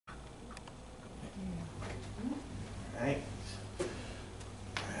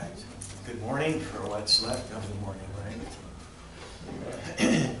morning, for what's left of the morning,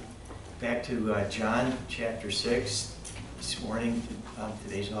 right? Back to John chapter 6 this morning.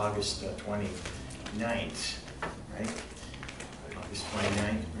 Today's August 29th, right? August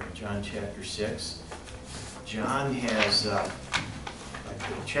 29th, we're in John chapter 6. John has,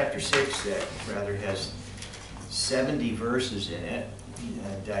 chapter 6 rather has 70 verses in it,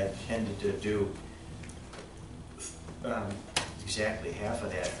 and I tended to do exactly half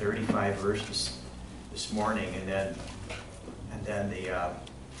of that, 35 verses this morning, and then the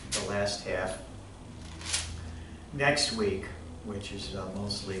last half next week, which is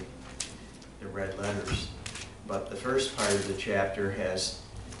mostly the red letters. But the first part of the chapter has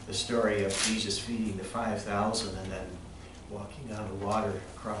the story of Jesus feeding the 5,000 and then walking on the water,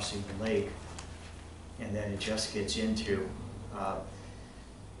 crossing the lake, and then it just gets into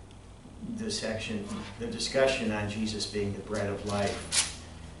the section, the discussion on Jesus being the bread of life.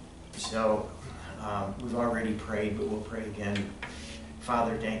 So we've already prayed, but we'll pray again.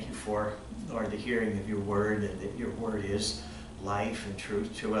 Father, thank you for, Lord, the hearing of your word, and that your word is life and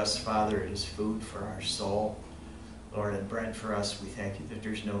truth to us. Father, it is food for our soul. Lord, and bread for us. We thank you that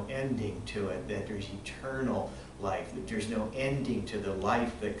there's no ending to it, that there's eternal life, that there's no ending to the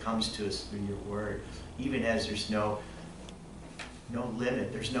life that comes to us through your word, even as there's no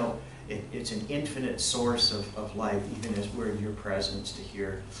limit. There's no, it's an infinite source of life, even as we're in your presence to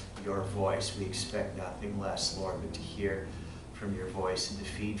hear your voice. We expect nothing less, Lord, but to hear from your voice and to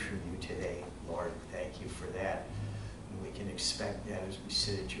feed from you today. Lord, thank you for that. And we can expect that as we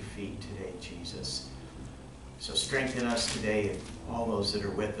sit at your feet today, Jesus. So strengthen us today, and all those that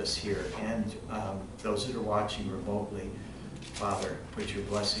are with us here, and those that are watching remotely. Father, put your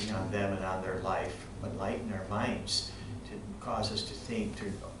blessing on them and on their life. Enlighten our minds to cause us to think,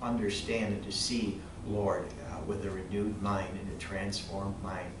 to understand, and to see, Lord, with a renewed mind and a transformed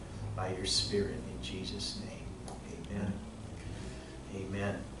mind by your Spirit. In Jesus' name, amen.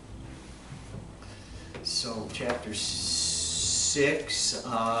 Amen. So chapter 6,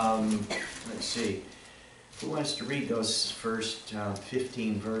 let's see. Who wants to read those first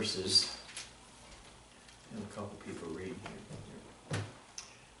 15 verses? I have a couple people reading here.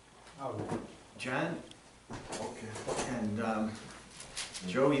 Oh, John? Okay. And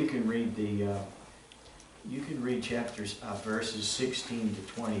Joe, you can read chapters, verses 16 to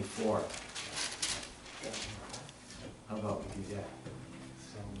 24. How about we do that?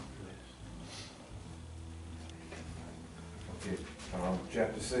 Okay,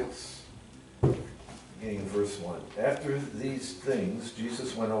 chapter 6. Beginning in verse 1. After these things,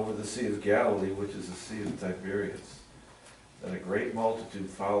 Jesus went over the Sea of Galilee, which is the Sea of Tiberias. Then a great multitude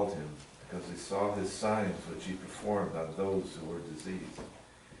followed him, because they saw his signs which he performed on those who were diseased.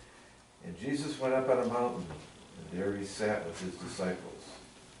 And Jesus went up on a mountain, and there he sat with his disciples.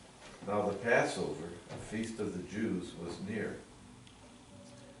 Now the Passover, a feast of the Jews, was near.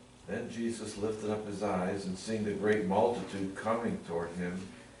 Then Jesus lifted up his eyes, and seeing the great multitude coming toward him,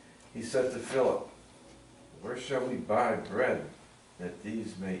 he said to Philip, "Where shall we buy bread that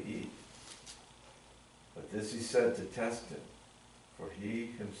these may eat?" But this he said to test him, for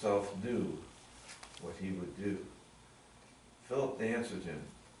he himself knew what he would do. Philip answered him,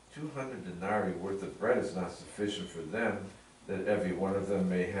 200 denarii worth of bread is not sufficient for them, that every one of them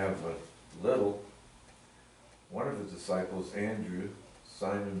may have a little. One of the disciples, Andrew,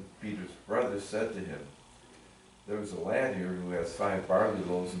 Simon Peter's brother, said to him, "There is a lad here who has 5 barley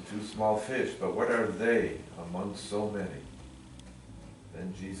loaves and 2 small fish, but what are they among so many?"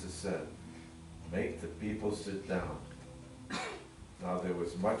 Then Jesus said, "Make the people sit down." Now there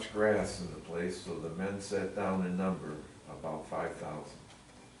was much grass in the place, so the men sat down in number, about 5,000.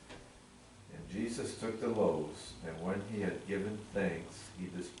 And Jesus took the loaves, and when he had given thanks, he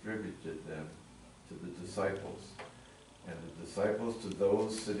distributed them to the disciples, and the disciples to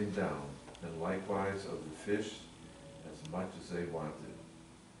those sitting down, and likewise of the fish as much as they wanted.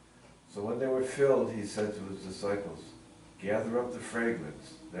 So when they were filled, he said to his disciples, "Gather up the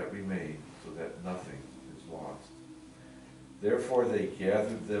fragments that remain, so that nothing is lost." Therefore they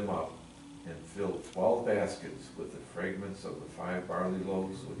gathered them up, and filled 12 baskets with the fragments of the 5 barley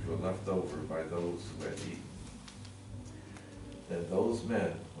loaves which were left over by those who had eaten. Then those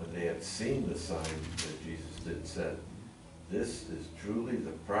men, when they had seen the sign that Jesus did, said, "This is truly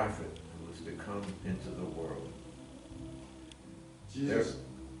the prophet who is to come into the world." Jesus,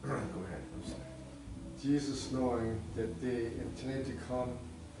 go ahead, I'm sorry. Jesus, knowing that they intended to come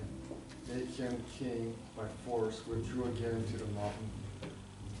and make him king by force, withdrew again into the mountain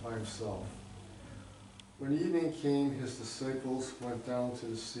by himself. When evening came, his disciples went down to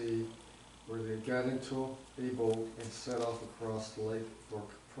the sea, where they got into a boat and set off across the lake for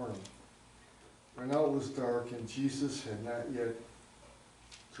Capernaum. And now it was dark, and Jesus had not yet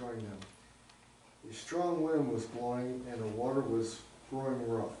joined them. A strong wind was blowing, and the water was growing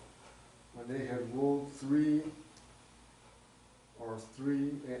rough. When they had rowed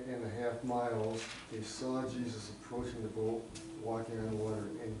 3.5 miles, they saw Jesus approaching the boat, walking on the water,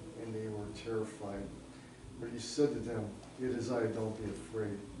 and they were terrified. But he said to them, "It is I, don't be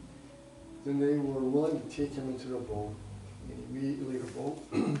afraid." Then they were willing to take him into the boat, and immediately the boat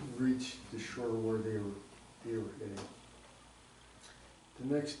reached the shore where they were heading. The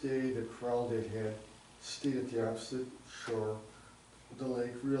next day, the crowd that had stayed at the opposite shore of the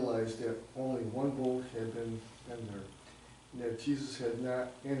lake realized that only one boat had been there, and that Jesus had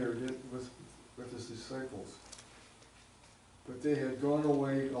not entered it with his disciples. But they had gone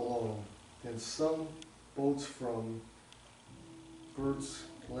away alone. Then some boats from Bert's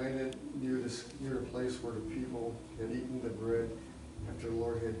landed near the place where the people had eaten the bread after the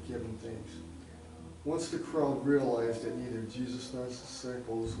Lord had given thanks. Once the crowd realized that neither Jesus nor his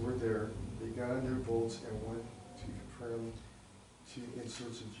disciples were there, they got on their boats and went to Capernaum in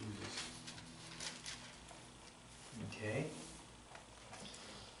search of Jesus. Okay.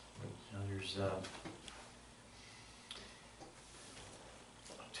 Now there's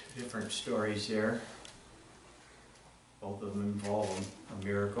two different stories there. Both of them involve a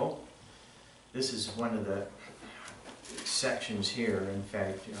miracle. This is one of the sections here. In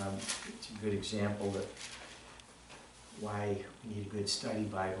fact, it's a good example that why we need a good study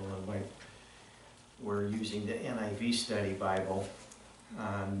Bible and why we're using the NIV study Bible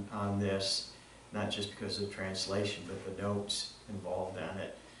on this, not just because of the translation, but the notes involved on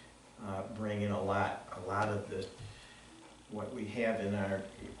it bring in a lot of the what we have in our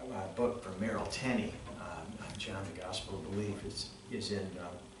book from Merrill Tenney. John, the Gospel of Belief is in the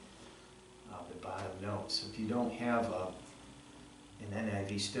bottom notes. So if you don't have an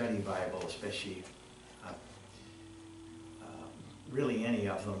NIV study Bible, especially really any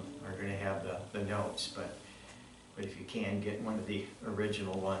of them are going to have the notes, but if you can, get one of the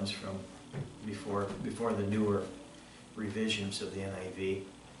original ones from before the newer revisions of the NIV,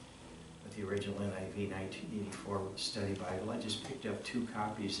 with the original NIV 1984 study Bible. I just picked up 2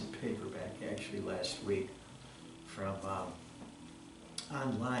 copies in paperback actually last week from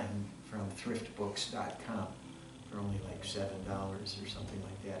online from thriftbooks.com for only like $7 or something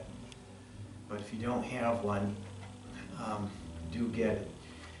like that. But if you don't have one, do get it.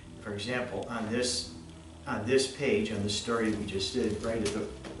 For example, on this page, on the story we just did, right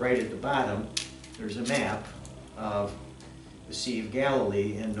at the bottom, there's a map of the Sea of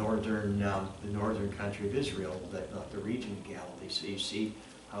Galilee in the northern country of Israel, the region of Galilee. So you see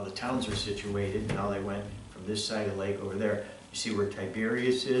how the towns are situated and how they went from this side of the lake over there. You see where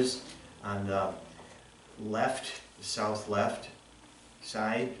Tiberias is on the left, the south left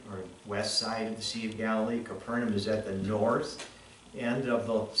side or west side of the Sea of Galilee. Capernaum is at the north end of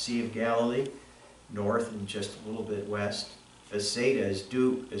the Sea of Galilee, north and just a little bit west. Bethsaida is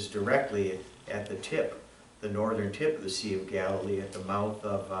directly at the tip, the northern tip of the Sea of Galilee, at the mouth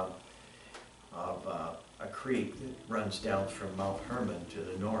of a creek that runs down from Mount Hermon to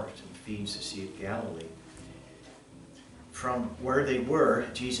the north and feeds the Sea of Galilee. From where they were,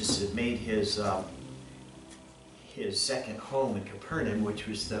 Jesus had made his second home in Capernaum, which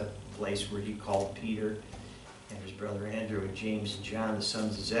was the place where he called Peter and his brother Andrew and James and John, the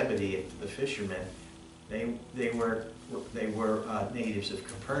sons of Zebedee, the fishermen. They were natives of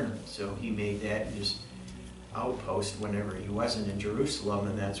Capernaum, so he made that his outpost whenever he wasn't in Jerusalem,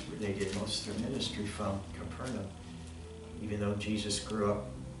 and that's where they did most of their ministry from, Capernaum. Even though Jesus grew up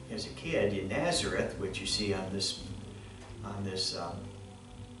as a kid in Nazareth, which you see on this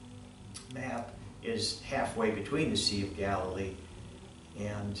map, is halfway between the Sea of Galilee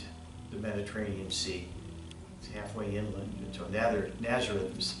and the Mediterranean Sea. It's halfway inland. And so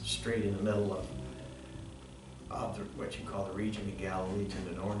Nazareth is straight in the middle of what you call the region of Galilee to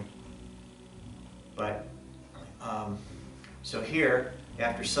the north. But so here,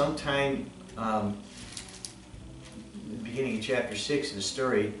 after some time, the beginning of chapter 6 of the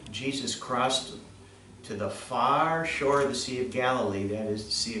story, Jesus crossed to the far shore of the Sea of Galilee, that is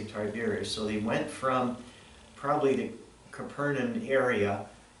the Sea of Tiberias. So they went from probably the Capernaum area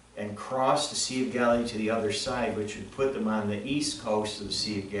and crossed the Sea of Galilee to the other side, which would put them on the east coast of the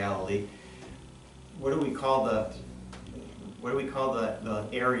Sea of Galilee. What do we call the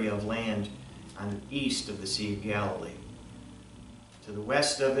area of land on the east of the Sea of Galilee? To the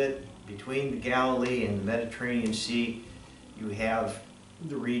west of it, between the Galilee and the Mediterranean Sea, you have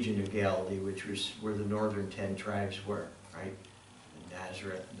the region of Galilee, which was where the northern 10 tribes were, right? And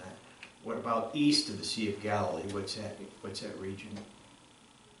Nazareth and that. What about east of the Sea of Galilee? What's that region?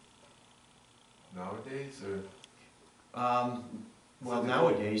 nowadays, or? Well,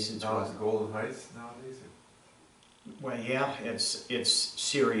 nowadays it's Now what? it's Golden Heights nowadays, or? Well, yeah, it's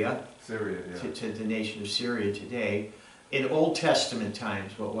Syria, Syria, yeah. to the nation of Syria today. In Old Testament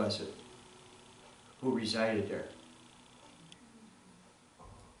times, what was it? Who resided there?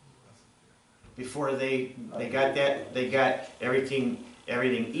 Before they got that, they got everything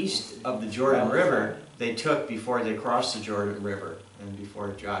east of the Jordan River, they took before they crossed the Jordan River, and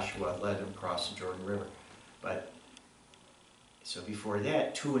before Joshua led them across the Jordan River. But, so before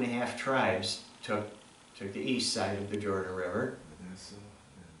that, 2.5 tribes took the east side of the Jordan River. Manasseh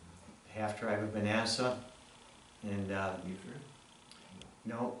Half tribe of Manasseh, and, and Ephraim?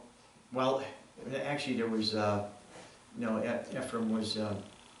 no, well, actually there was, no, Ephraim was, you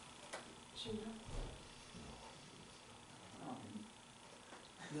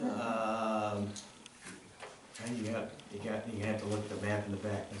have to look at the map in the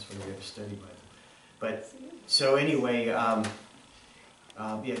back, that's where we have to study Bible. But, so anyway, yeah,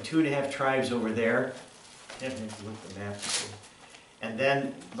 2.5 tribes over there. You have to look at the map. And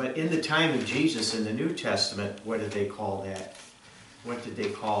then, but in the time of Jesus in the New Testament, what did they call that? What did they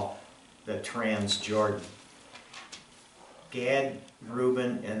call the Transjordan? Gad,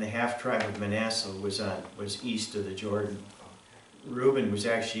 Reuben, and the half tribe of Manasseh was east of the Jordan. Reuben was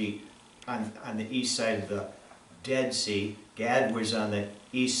actually on the east side of the Dead Sea. Gad was on the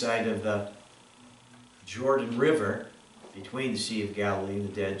east side of the Jordan River, between the Sea of Galilee and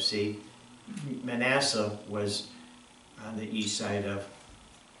the Dead Sea. Manasseh was on the east side of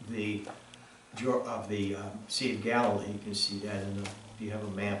the Sea of Galilee. You can see that if you have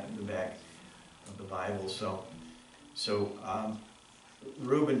a map in the back of the Bible. So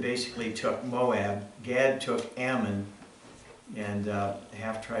Reuben basically took Moab, Gad took Ammon, and the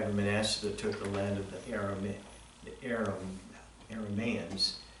half tribe of Manasseh took the land of the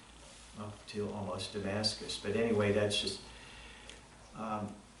Arameans up to almost Damascus. But anyway, that's just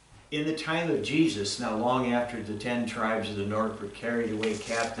in the time of Jesus, now long after the 10 tribes of the north were carried away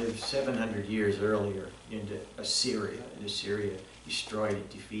captive 700 years earlier into Assyria, and Assyria destroyed it,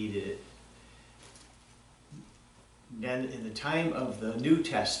 defeated it. Then in the time of the New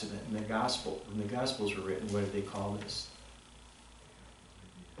Testament, in the Gospel, when the Gospels were written, what did they call this?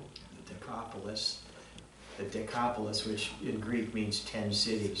 The Decapolis. The Decapolis, which in Greek means 10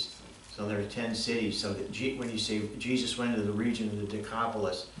 cities. So there are 10 cities. So that when you say Jesus went into the region of the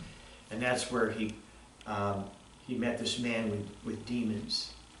Decapolis, and that's where he met this man with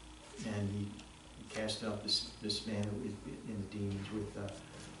demons, and he cast out this man in the demons with,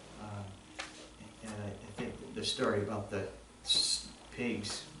 and I think the story about the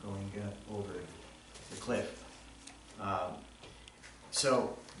pigs going over the cliff.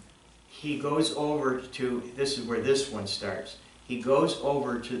 So he goes over to, this is where this one starts. He goes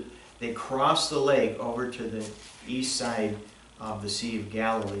over to, they cross the lake over to the east side of the Sea of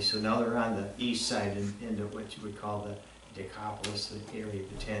Galilee. So now they're on the east side into what you would call the Decapolis, the area of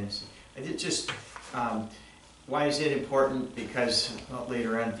the 10. And it just, why is it important? Because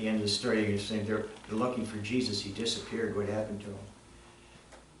later on at the end of the story, you're going to say they're looking for Jesus. He disappeared. What happened to him?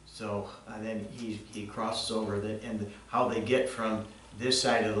 So then he crosses over, and how they get from this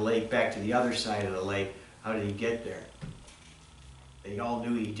side of the lake back to the other side of the lake. How did he get there? They all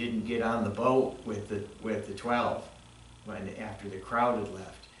knew he didn't get on the boat with the 12 after the crowd had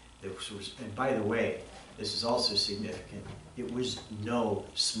left. And by the way, this is also significant. It was no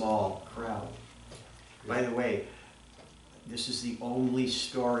small crowd. By the way, this is the only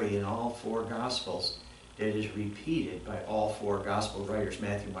story in all 4 Gospels that is repeated by all 4 Gospel writers,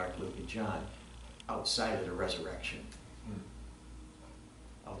 Matthew, Mark, Luke, and John, outside of the resurrection.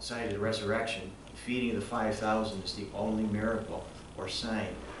 Outside of the resurrection, the feeding of the 5,000 is the only miracle or sign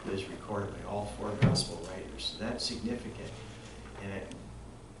that is recorded by all 4 Gospel writers. So that's significant. And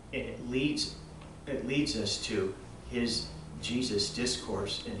it leads us to Jesus'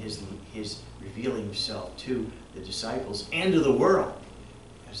 discourse and his revealing himself to the disciples and to the world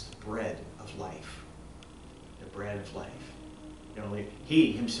as the bread of life. The bread of life. You know,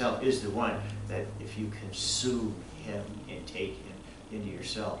 he himself is the one that if you consume him and take him into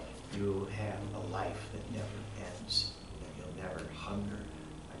yourself, you will have a life that never ends. You'll never hunger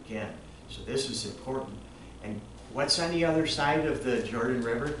again. So this is important. And what's on the other side of the Jordan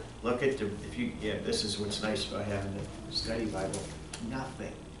River? Look at this is what's nice about having the study Bible.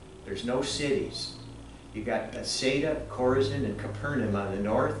 Nothing. There's no cities. You got Bethsaida, Chorazin, and Capernaum on the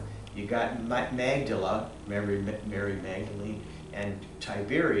north. You got Magdala, Mary Magdalene, and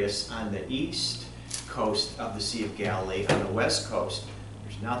Tiberias on the east coast of the Sea of Galilee. On the west coast,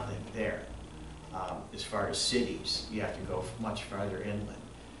 there's nothing there. As far as cities, you have to go much farther inland.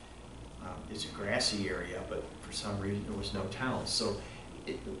 It's a grassy area, but for some reason there was no towns. So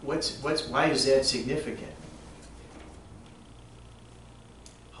why is that significant?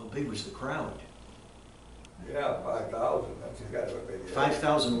 How big was the crowd? Yeah, 5,000, that's exactly what they did.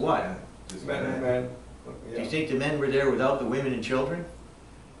 5,000 what? Just Men and men. Do you think the men were there without the women and children?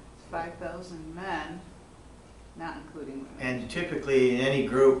 5,000 men, not including women. And typically in any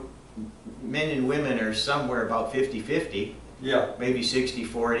group, men and women are somewhere about 50-50, Yeah, maybe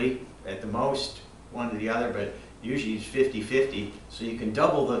 60-40 at the most, one to the other, but usually it's 50-50. So you can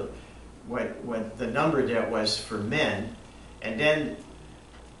double what the number that was for men. And then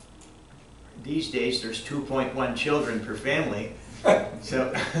these days there's 2.1 children per family.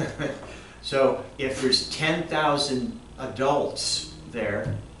 So, so if there's 10,000 adults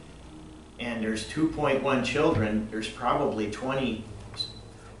there and there's 2.1 children, there's probably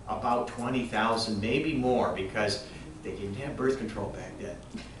about 20,000, maybe more, because they didn't have birth control back then.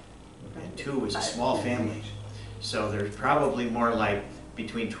 And 2 was a small family. So there's probably more like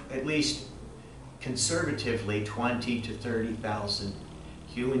between, at least conservatively, 20 to 30,000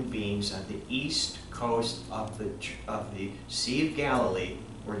 human beings on the east coast of the Sea of Galilee,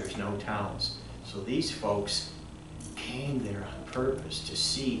 where there's no towns. So these folks came there on purpose to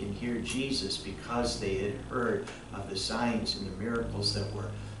see and hear Jesus because they had heard of the signs and the miracles that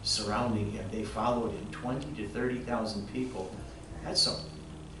were surrounding him. They followed him, 20 to 30,000 people. That's a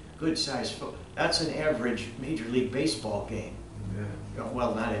good size. That's an average Major League Baseball game. Yeah.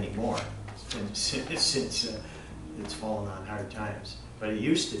 Well, not anymore, since it's fallen on hard times. But it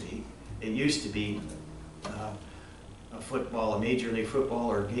used to be. It used to be a football, a Major League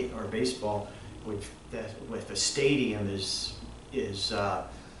Football or baseball, with the stadium is near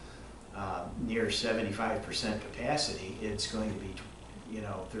 75% capacity. It's going to be,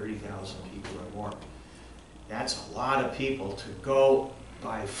 30,000 people or more. That's a lot of people to go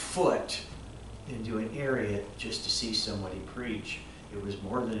by foot into an area just to see somebody preach. It was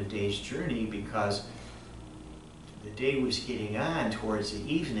more than a day's journey because the day was getting on towards the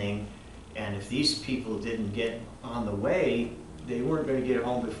evening, and if these people didn't get on the way, they weren't going to get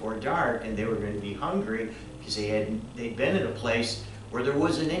home before dark, and they were going to be hungry because they'd been in a place where there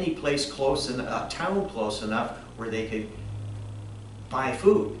wasn't any place close enough, a town close enough where they could buy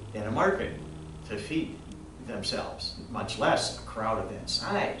food in a market to feed themselves, much less a crowd of that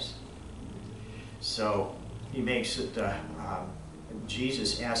size. So he makes it,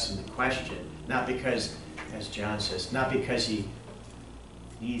 Jesus asks him the question, not because, as John says, not because he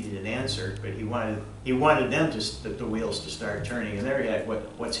needed an answer, but he wanted them the wheels to start turning, and they're at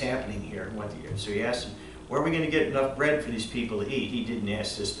what's happening here. So he asked him, where are we going to get enough bread for these people to eat? He didn't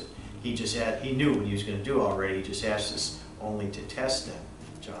ask this. He knew what he was going to do already. He just asked this only to test them,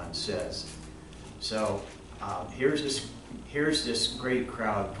 John says. So here's this great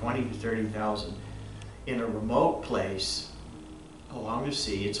crowd, 20 to 30,000, in a remote place along the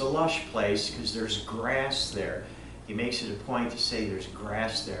sea. It's a lush place because there's grass there. He makes it a point to say there's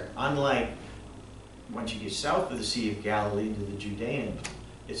grass there. Unlike once you get south of the Sea of Galilee into the Judean,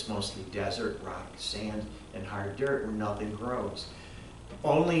 it's mostly desert, rock, sand, and hard dirt where nothing grows.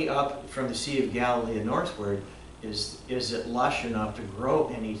 Only up from the Sea of Galilee and northward is it lush enough to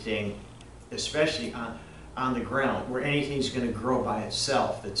grow anything, especially on the ground, where anything's going to grow by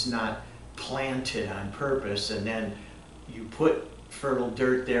itself that's not planted on purpose, and then you put fertile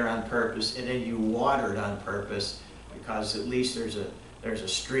dirt there on purpose, and then you water it on purpose, because at least there's a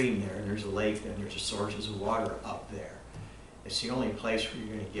stream there, and there's a lake, and there's sources of water up there. It's the only place where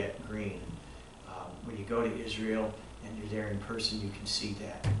you're going to get green. When you go to Israel and you're there in person, you can see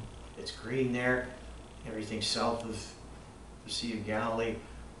that. It's green there. Everything south of the Sea of Galilee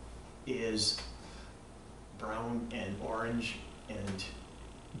is brown and orange and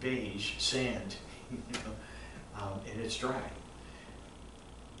beige sand, and it's dry.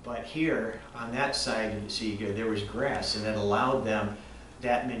 But here, on that side of the sea, there was grass, and it allowed them,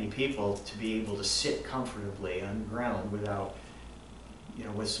 that many people, to be able to sit comfortably on the ground without,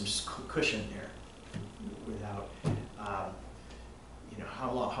 with some cushion there, without,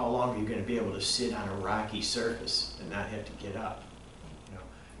 how long are you going to be able to sit on a rocky surface and not have to get up?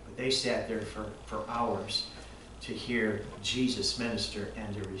 But they sat there for hours to hear Jesus minister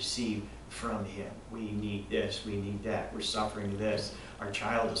and to receive from him. We need this, we need that, we're suffering this, our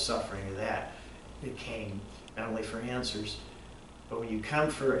child is suffering that. It came not only for answers, but when you come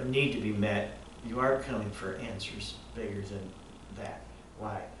for a need to be met, you are coming for answers bigger than that.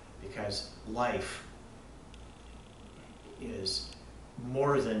 Why? Because life is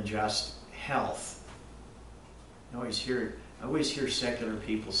more than just health. I always hear secular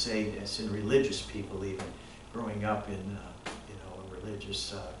people say this, and religious people even, growing up in a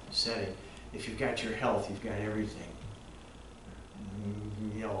religious setting. If you've got your health, you've got everything.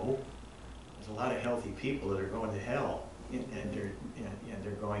 No, there's a lot of healthy people that are going to hell, and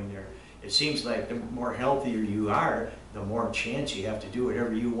they're going there. It seems like the more healthier you are, the more chance you have to do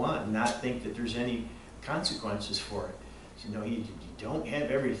whatever you want and not think that there's any consequences for it. So, you don't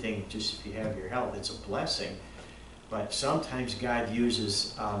have everything just if you have your health. It's a blessing. But sometimes God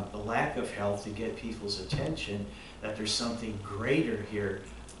uses the lack of health to get people's attention that there's something greater here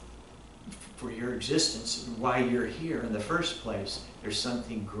for your existence, why you're here in the first place. There's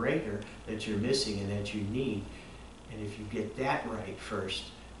something greater that you're missing and that you need. And if you get that right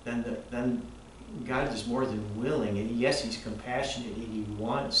first, then God is more than willing. And yes, He's compassionate and He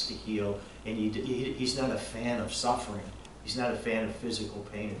wants to heal. And He's not a fan of suffering. He's not a fan of physical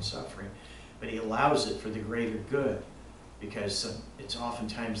pain and suffering. But He allows it for the greater good, because it's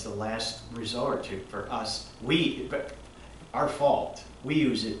oftentimes the last resort for us. But our fault. We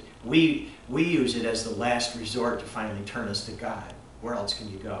use it. We use it as the last resort to finally turn us to God. Where else can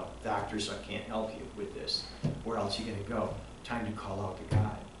you go? Doctors, I can't help you with this. Where else are you going to go? Time to call out to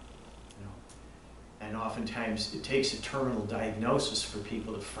God. And oftentimes it takes a terminal diagnosis for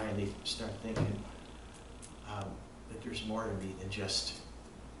people to finally start thinking that there's more to me than just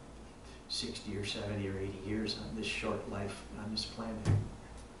 60 or 70 or 80 years on this short life on this planet,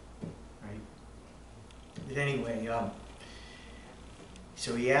 right? But anyway,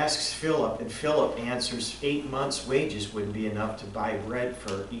 so he asks Philip, and Philip answers 8 months' wages wouldn't be enough to buy bread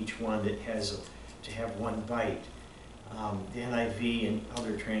for each one that has to have one bite. The NIV and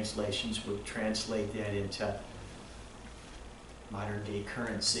other translations would translate that into modern day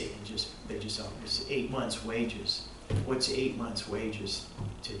currency, and it's 8 months' wages. What's 8 months' wages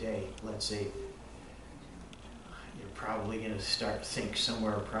today? Let's say you're probably going to start think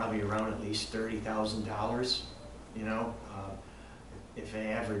somewhere probably around at least $30,000. If an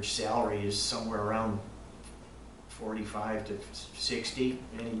average salary is somewhere around 45 to 60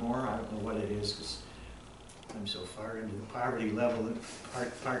 anymore, I don't know what it is because I'm so far into the poverty level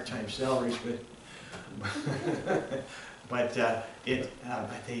of part-time salaries, but I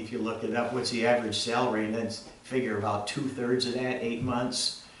think if you look it up, what's the average salary, and then figure about 2/3 of that, 8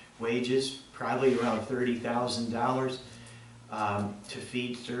 months wages, probably around $30,000 to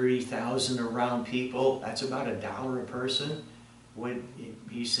feed 30,000 around people. That's about $1 a person.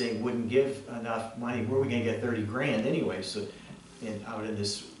 He's saying wouldn't give enough money. Where are we going to get 30 grand anyway? So, out in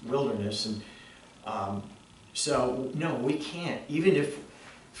this wilderness, and so no, we can't. Even if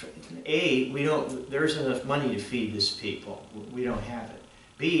there isn't enough money to feed this people. We don't have it.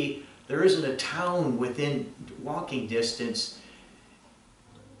 B, there isn't a town within walking distance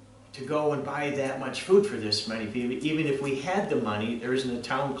to go and buy that much food for this many people. Even if we had the money, there isn't a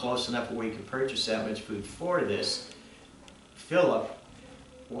town close enough where we could purchase that much food for this. Philip,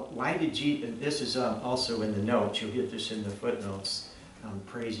 why did Jesus, and this is also in the notes, you'll get this in the footnotes,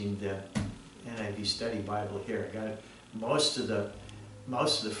 praising the NIV Study Bible here. I got most of the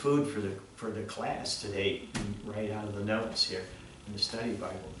food for the class today right out of the notes here in the Study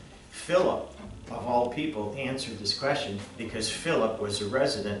Bible. Philip, of all people, answered this question because Philip was a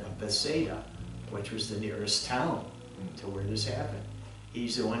resident of Bethsaida, which was the nearest town to where this happened.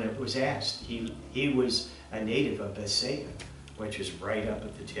 He's the one that was asked. He was a native of Bethsaida, which is right up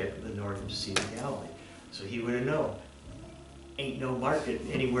at the tip of the northern Sea of Galilee. So he would have known. Ain't no market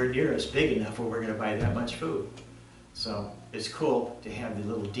anywhere near us big enough where we're going to buy that much food. So it's cool to have the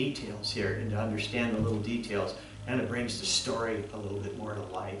little details here and to understand the little details, and it brings the story a little bit more to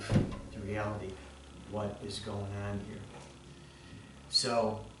life, to reality, what is going on here.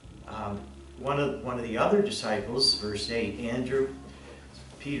 So one of the other disciples, verse 8, Andrew,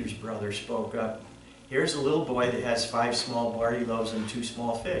 Peter's brother, spoke up. Here's a little boy that has 5 small barley loaves and 2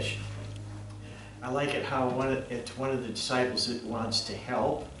 small fish. I like it how one of the disciples that wants to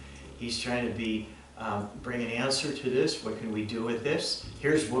help. He's trying to bring an answer to this. What can we do with this?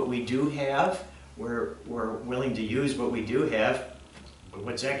 Here's what we do have. We're willing to use what we do have. But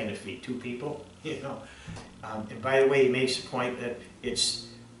what's that going to feed? 2 people? And by the way, he makes the point that it's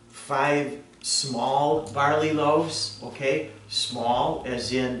 5 small barley loaves. Okay, small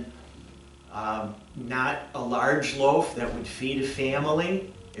as in not a large loaf that would feed a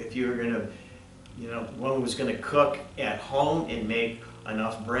family. If you were going to, one was going to cook at home and make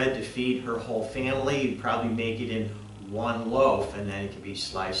enough bread to feed her whole family, you'd probably make it in 1 loaf, and then it could be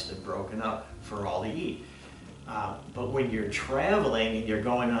sliced and broken up for all to eat. But when you're traveling and you're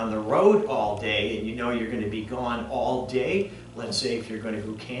going on the road all day, and you're going to be gone all day, let's say if you're going to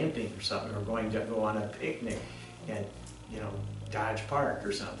go camping or something, or going to go on a picnic, and Dodge Park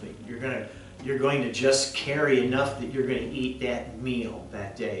or something. You're going to just carry enough that you're going to eat that meal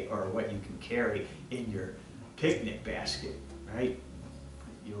that day, or what you can carry in your picnic basket, right?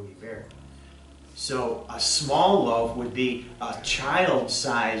 Yogi Bear. So a small loaf would be a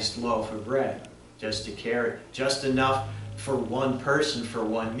child-sized loaf of bread, just to carry, just enough for one person for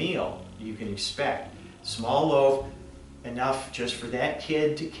one meal you can expect. Small loaf, enough just for that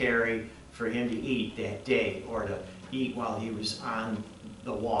kid to carry, for him to eat that day, or to eat while he was on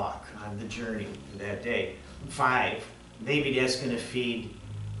the walk, on the journey that day. 5, maybe that's going to feed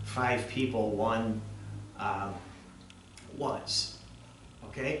 5 people once,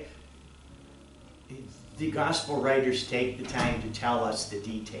 okay? The gospel writers take the time to tell us the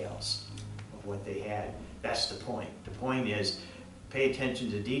details of what they had. That's the point. The point is, pay attention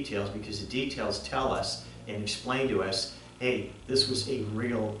to the details, because the details tell us and explain to us, hey, this was a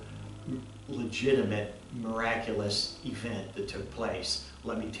real, legitimate, miraculous event that took place.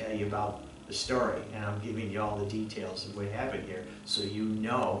 Let me tell you about the story, and I'm giving you all the details of what happened here, so you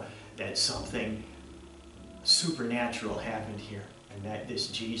know that something supernatural happened here, and that this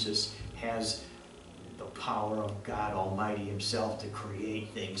Jesus has the power of God Almighty himself to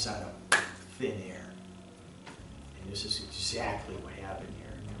create things out of thin air. And this is exactly what happened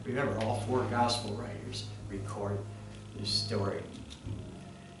here. Remember, all 4 gospel writers record this story.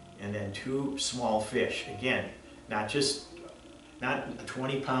 And then 2 small fish. Again, not a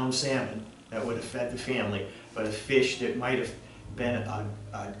 20-pound salmon that would have fed the family, but a fish that might have been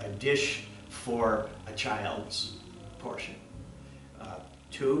a dish for a child's portion.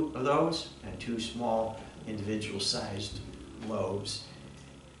 2 of those, and 2 small individual-sized loaves.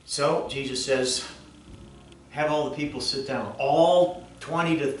 So Jesus says, have all the people sit down. All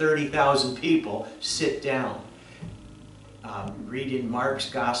 20 to 30,000 people sit down. Read in Mark's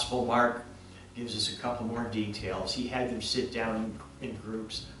gospel. Mark gives us a couple more details. He had them sit down in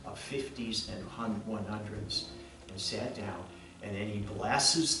groups of 50s and 100s, and sat down. And then he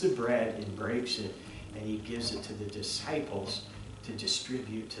blesses the bread and breaks it, and he gives it to the disciples to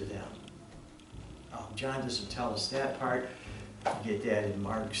distribute to them. John doesn't tell us that part. You get that in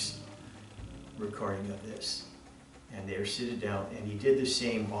Mark's recording of this. And they're seated down, and he did the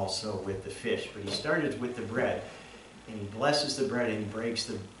same also with the fish. But he started with the bread, and he blesses the bread, and he breaks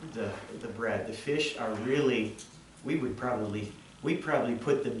the bread. The fish are really, we'd probably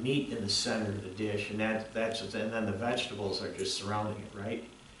put the meat in the center of the dish, and and then the vegetables are just surrounding it, right?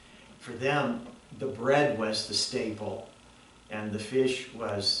 For them, the bread was the staple, and the fish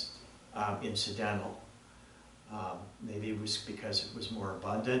was incidental. Maybe it was because it was more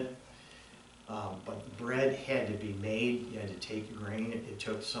abundant. But the bread had to be made. You had to take grain. It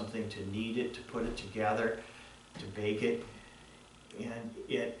took something to knead it, to put it together, to bake it. And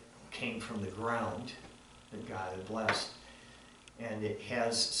it came from the ground that God had blessed. And it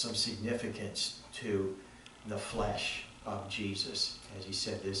has some significance to the flesh of Jesus. As he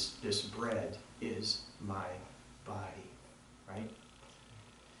said, this bread is my body, right?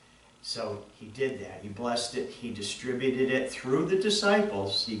 So he did that. He blessed it. He distributed it through the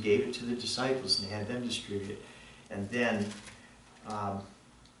disciples. He gave it to the disciples and had them distribute it. And then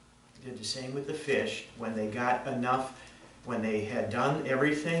did the same with the fish. When they got enough, when they had done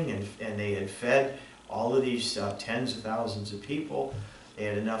everything and they had fed all of these tens of thousands of people, they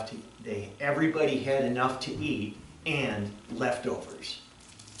had enough to. Everybody had enough to eat and leftovers.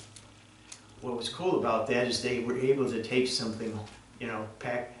 What was cool about that is they were able to take something,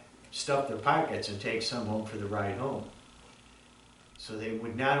 stuff their pockets and take some home for the ride home. So they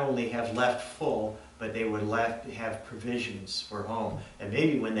would not only have left full, but they would have provisions for home. And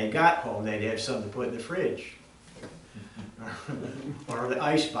maybe when they got home, they'd have something to put in the fridge. Or the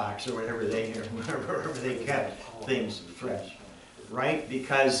ice box, or wherever they kept things fresh. Right?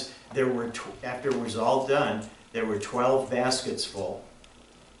 Because there were, after it was all done, there were 12 baskets full.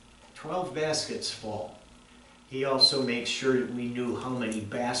 12 baskets full. He also makes sure that we knew how many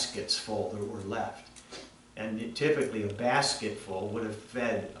baskets full there were left. And typically a basket full would have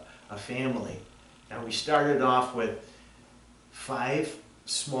fed a family. Now we started off with 5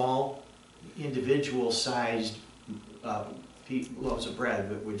 small individual-sized loaves of bread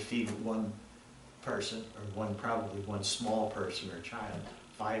that would feed one person, or probably one small person or child.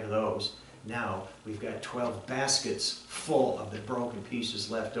 5 of those. Now we've got 12 baskets full of the broken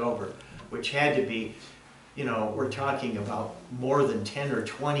pieces left over, which had to be, we're talking about more than 10 or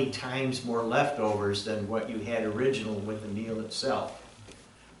 20 times more leftovers than what you had original with the meal itself.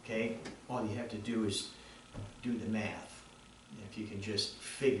 Okay? All you have to do is do the math. If you can just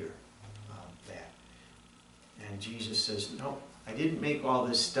figure that. And Jesus says, no, I didn't make all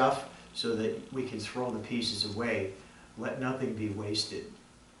this stuff so that we can throw the pieces away. let nothing be wasted.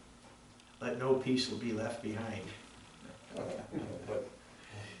 Let no piece will be left behind.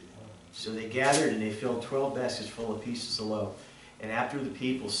 So they gathered and they filled 12 baskets full of pieces of loaf. And after the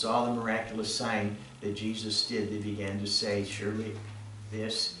people saw the miraculous sign that Jesus did, they began to say, surely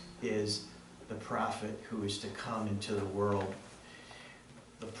this is the prophet who is to come into the world.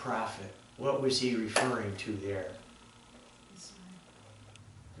 The prophet. What was he referring to there?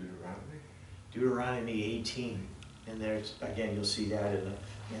 Deuteronomy? Deuteronomy 18. And there's, again, you'll see that in the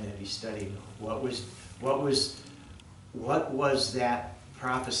heavy study. What was that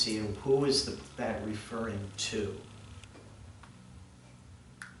prophecy, and who is that referring to?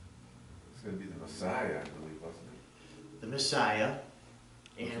 It's going to be the Messiah, I believe, wasn't it? The Messiah.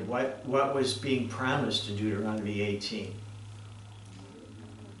 And what was being promised in Deuteronomy 18?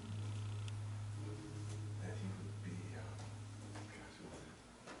 That he would be,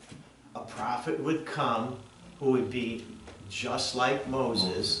 A prophet would come who would be just like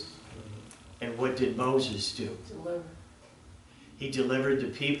Moses. And what did Moses do? Deliver. He delivered the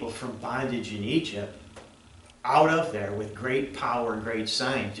people from bondage in Egypt out of there with great power and great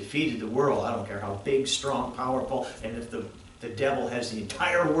signs, defeated the world. I don't care how big, strong, powerful, and if the devil has the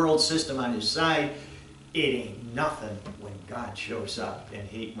entire world system on his side, it ain't nothing when God shows up and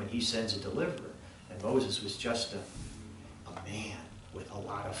when he sends a deliverer. And Moses was just a man with a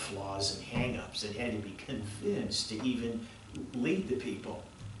lot of flaws and hang-ups and had to be convinced to even lead the people.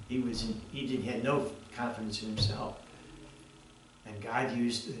 He had no confidence in himself. And God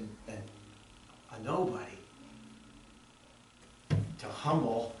used a nobody to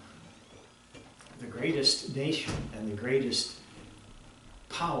humble the greatest nation and the greatest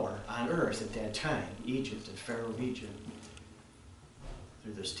power on earth at that time, Egypt, and Pharaoh of Egypt.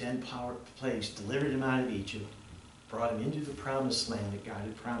 Through those 10 plagues, delivered him out of Egypt, brought him into the promised land that God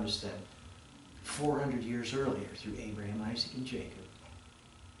had promised them 400 years earlier through Abraham, Isaac, and Jacob.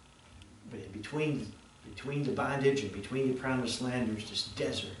 But in between the bondage and between the promised land, there's this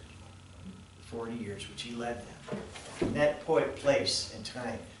desert, 40 years, which he led them. In that place and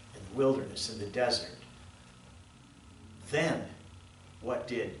time, in the wilderness, in the desert, then what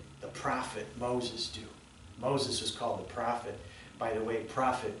did the prophet Moses do? Moses was called the prophet. By the way,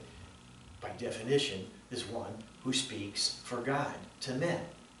 prophet, by definition, is one who speaks for God to men.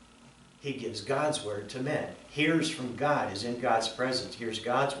 He gives God's word to men. Hears from God, is in God's presence, hears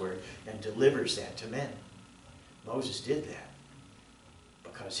God's word, and delivers that to men. Moses did that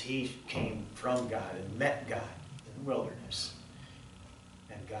because he came from God and met God in the wilderness.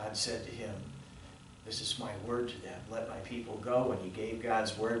 And God said to him, this is my word to them. Let my people go. And he gave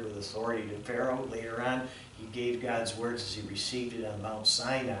God's word with authority to Pharaoh. Later on, he gave God's words as he received it on Mount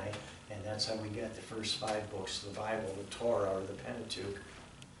Sinai. And that's how we get the first 5 books of the Bible, the Torah or the Pentateuch.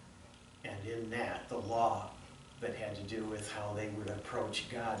 And in that, the law that had to do with how they would approach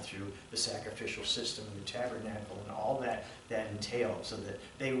God through the sacrificial system and the tabernacle and all that entailed, so that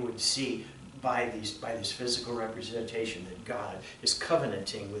they would see by this physical representation that God is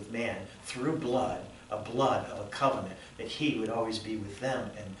covenanting with man through blood, a blood of a covenant, that he would always be with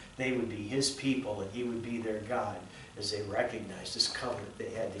them and they would be his people and he would be their God as they recognized this covenant they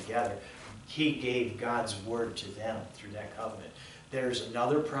had together. He gave God's word to them through that covenant. There's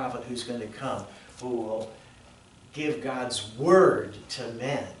another prophet who's going to come who will give God's word to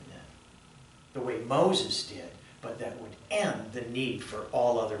men the way Moses did, but that would end the need for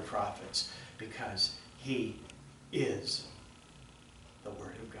all other prophets because he is the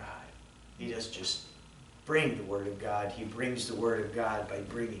word of God. He doesn't just bring the word of God, he brings the word of God by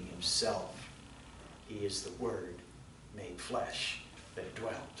bringing himself. He is the word made flesh that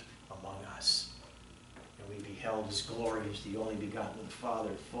dwelt among us. And we beheld his glory as the only begotten of the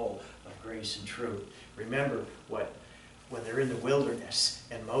Father, full of grace and truth. Remember when they're in the wilderness,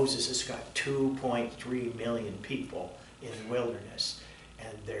 and Moses has got 2.3 million people in the wilderness,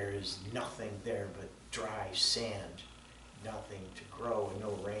 and there is nothing there but dry sand, nothing to grow, and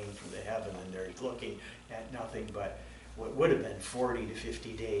no rain from the heaven, and they're looking at nothing but what would have been 40 to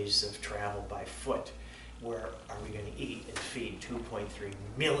 50 days of travel by foot. Where are we going to eat and feed 2.3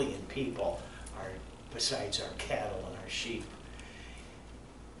 million people, besides our cattle and our sheep?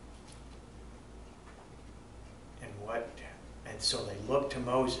 And so they looked to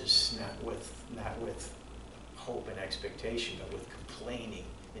Moses, not with hope and expectation, but with complaining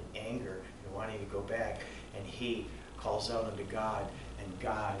and anger and wanting to go back. And he calls out unto God, and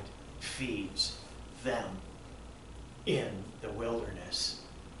God feeds them in the wilderness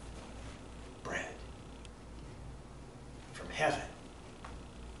bread from heaven,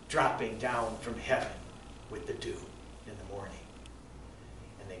 dropping down from heaven with the dew in the morning.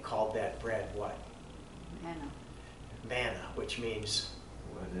 And they called that bread what? Manna. manna, which means,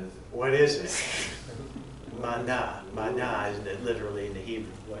 What is it? what is it? Mana. Mana is literally in the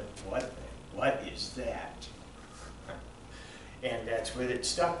Hebrew. What is that? And that's what it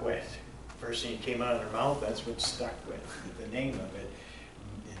stuck with. First thing that came out of their mouth, that's what stuck with, the name of it.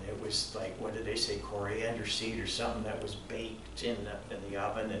 And it was like, what did they say, coriander seed or something that was baked in the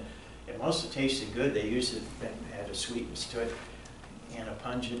oven. And it must have tasted good. They used it, it had a sweetness to it and a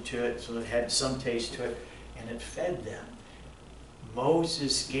pungent to it, so it had some taste to it, and it fed them.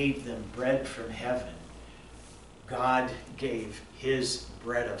 Moses gave them bread from heaven. God gave his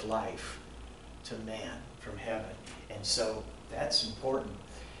bread of life to man from heaven. And so that's important.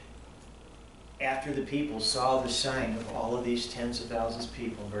 After the people saw the sign of all of these tens of thousands of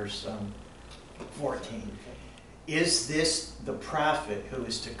people, verse 14, is this the prophet who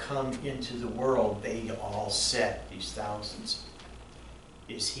is to come into the world? They all said, these thousands.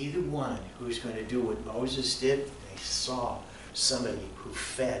 Is he the one who's going to do what Moses did? They saw somebody who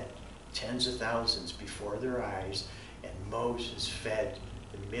fed tens of thousands before their eyes, and Moses fed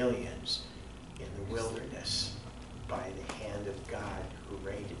the millions in the wilderness by the hand of God who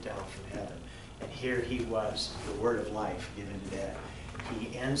rained it down from heaven. And here he was, the word of life given to that.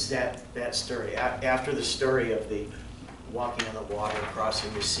 He ends that story. After the story of the walking on the water,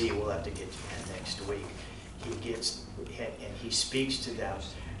 crossing the sea, we'll have to get to that next week. He gets, and he speaks to them.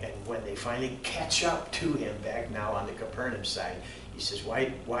 And when they finally catch up to him back now on the Capernaum side, he says,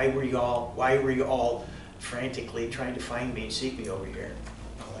 why were you all frantically trying to find me and seek me over here?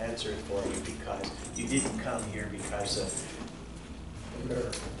 I'll answer it for you, because you didn't come here because of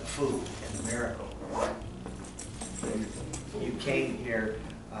the food and the miracle. You came here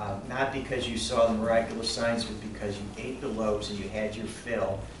not because you saw the miraculous signs, but because you ate the loaves and you had your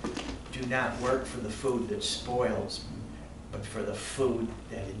fill. Do not work for the food that spoils, but for the food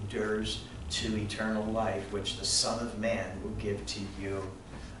that endures to eternal life, which the Son of Man will give to you.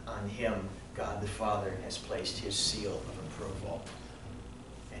 On him, God the Father has placed his seal of approval.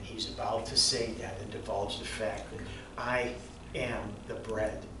 And he's about to say that and divulge the fact that I am the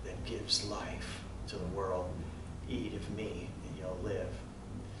bread that gives life to the world. Eat of me and you'll live.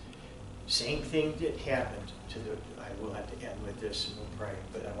 Same thing that happened to the, I will have to end with this and we'll pray,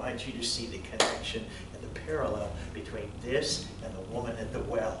 but I want you to see the connection and the parallel between this and the woman at the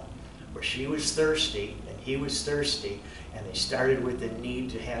well, where she was thirsty and he was thirsty, and they started with the need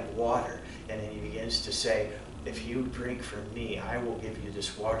to have water, and then he begins to say, if you drink from me, I will give you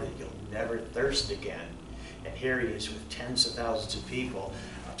this water that you'll never thirst again. And here he is with tens of thousands of people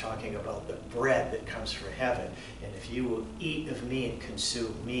talking about the bread that comes from heaven. And if you will eat of me and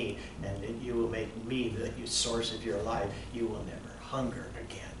consume me, and you will make me the source of your life, you will never hunger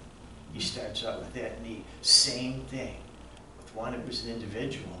again. He starts out with that need. Same thing. With one, it was an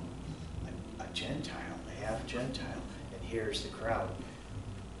individual, a Gentile, a half Gentile. And here's the crowd.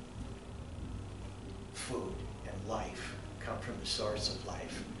 Food and life come from the source of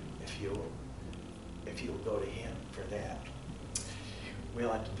life, if you will go to him for that.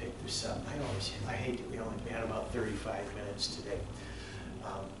 We'll have to pick this up. I hate that we only had about 35 minutes today.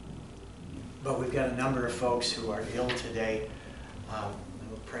 But we've got a number of folks who are ill today.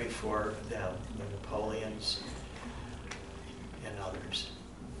 We'll pray for them, the Napoleons and others.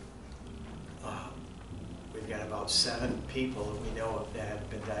 We've got about 7 people that we know of that have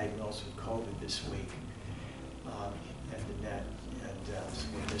been diagnosed with COVID this week. So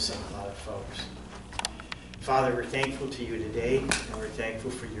we're missing a lot of folks. Father, we're thankful to you today, and we're thankful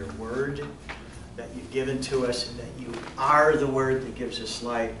for your word that you've given to us, and that you are the word that gives us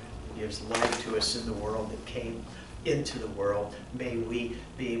life, that gives life to us in the world, that came into the world. May we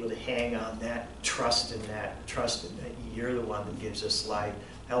be able to hang on that, trust in that you're the one that gives us life.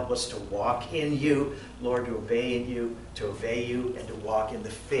 Help us to walk in you, Lord, to obey you, and to walk in the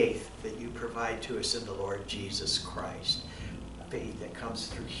faith that you provide to us in the Lord Jesus Christ. Faith that comes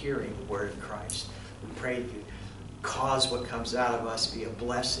through hearing the word of Christ. We pray that you cause what comes out of us be a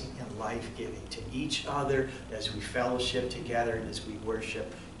blessing and life-giving to each other as we fellowship together and as we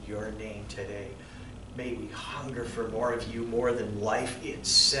worship your name today. May we hunger for more of you, more than life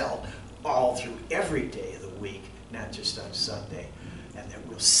itself, all through every day of the week, not just on Sunday. And that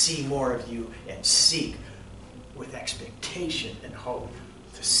we'll see more of you and seek with expectation and hope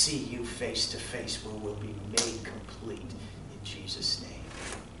to see you face to face, where we'll be made complete. In Jesus' name,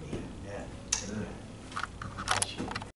 amen.